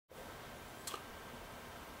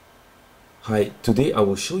Hi, today I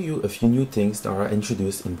will show you a few new things that are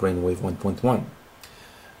introduced in Brainwave 1.1.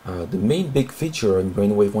 The main big feature in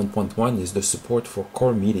Brainwave 1.1 is the support for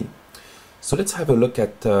coreMIDI. So let's have a look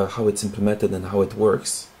at how it's implemented and how it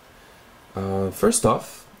works. First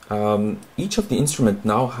off, each of the instruments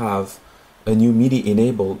now have a new MIDI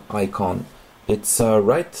enabled icon. It's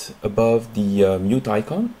right above the mute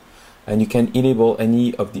icon, and you can enable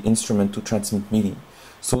any of the instrument to transmit MIDI.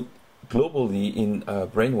 So globally in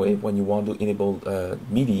Brainwave, when you want to enable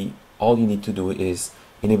MIDI, all you need to do is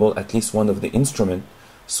enable at least one of the instruments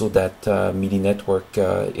so that MIDI network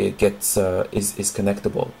is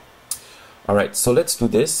connectable. All right, so let's do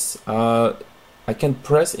this. I can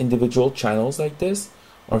press individual channels like this,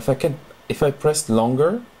 or if I press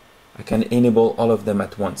longer, I can enable all of them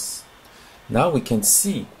at once. Now we can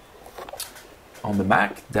see on the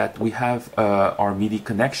Mac that we have our MIDI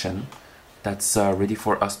connection that's ready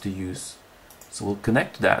for us to use. So we'll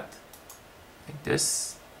connect that like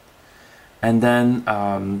this, and then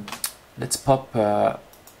let's pop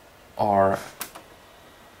our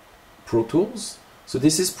Pro Tools. So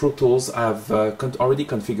this is Pro Tools. I've already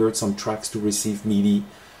configured some tracks to receive MIDI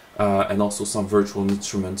and also some virtual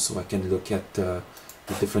instruments, so I can look at the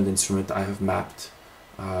different instruments I have mapped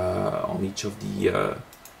on each of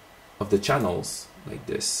the channels like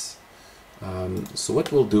this. So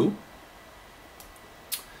what we'll do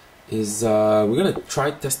is we're going to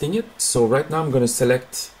try testing it. So right now I'm going to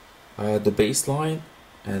select the bass line,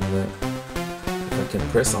 and if I can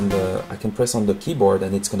press on the keyboard,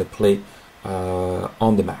 and it's going to play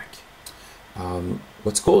on the Mac.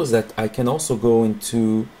 What's cool is that I can also go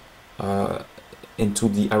into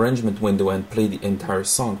the arrangement window and play the entire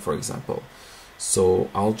song, for example. So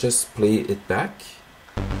I'll just play it back.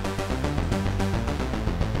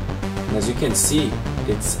 And as you can see,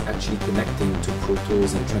 it's actually connecting to Pro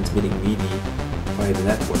Tools and transmitting MIDI via the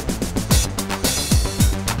network.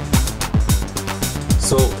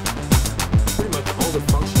 So pretty much all the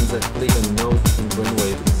functions that play a note in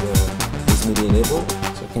Brainwave is MIDI enabled.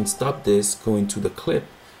 So I can stop this, go into the clip,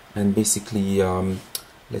 and basically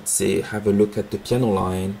let's say have a look at the piano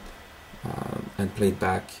line and play it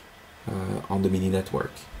back on the MIDI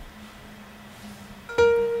network.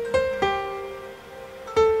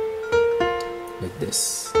 Like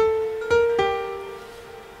this.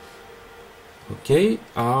 Okay.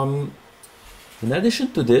 In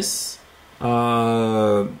addition to this,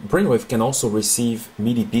 Brainwave can also receive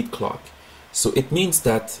MIDI beat clock. So it means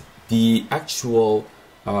that the actual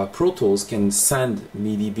Pro Tools can send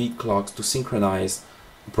MIDI beat clocks to synchronize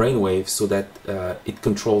Brainwave so that it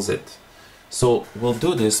controls it. So we'll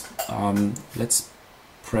do this. Let's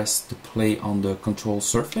press the play on the control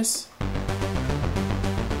surface.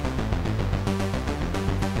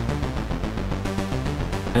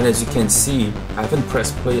 And as you can see, I haven't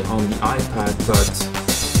pressed play on the iPad, but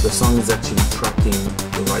the song is actually tracking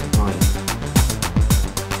the right time.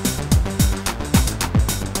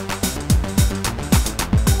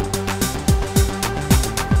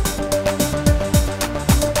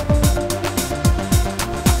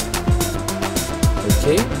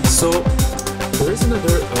 Okay, so there is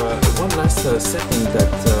another one last setting that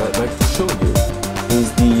I'd like to show you is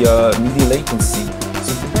the MIDI latency.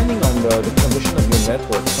 So depending on the condition of your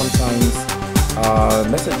network, sometimes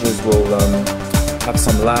messages will have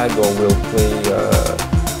some lag or will play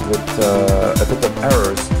with a bit of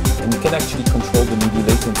errors, and you can actually control the MIDI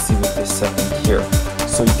latency with this setting here.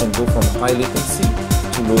 So you can go from high latency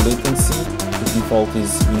to low latency. The default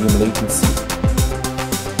is medium latency.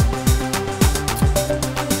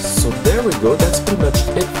 So there we go, that's pretty much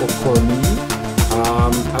it for coreMIDI.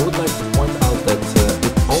 I would like to point out that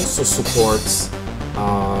it also supports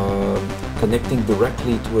connecting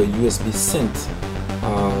directly to a USB synth,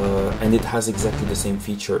 and it has exactly the same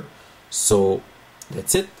feature. So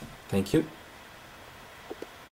that's it. Thank you.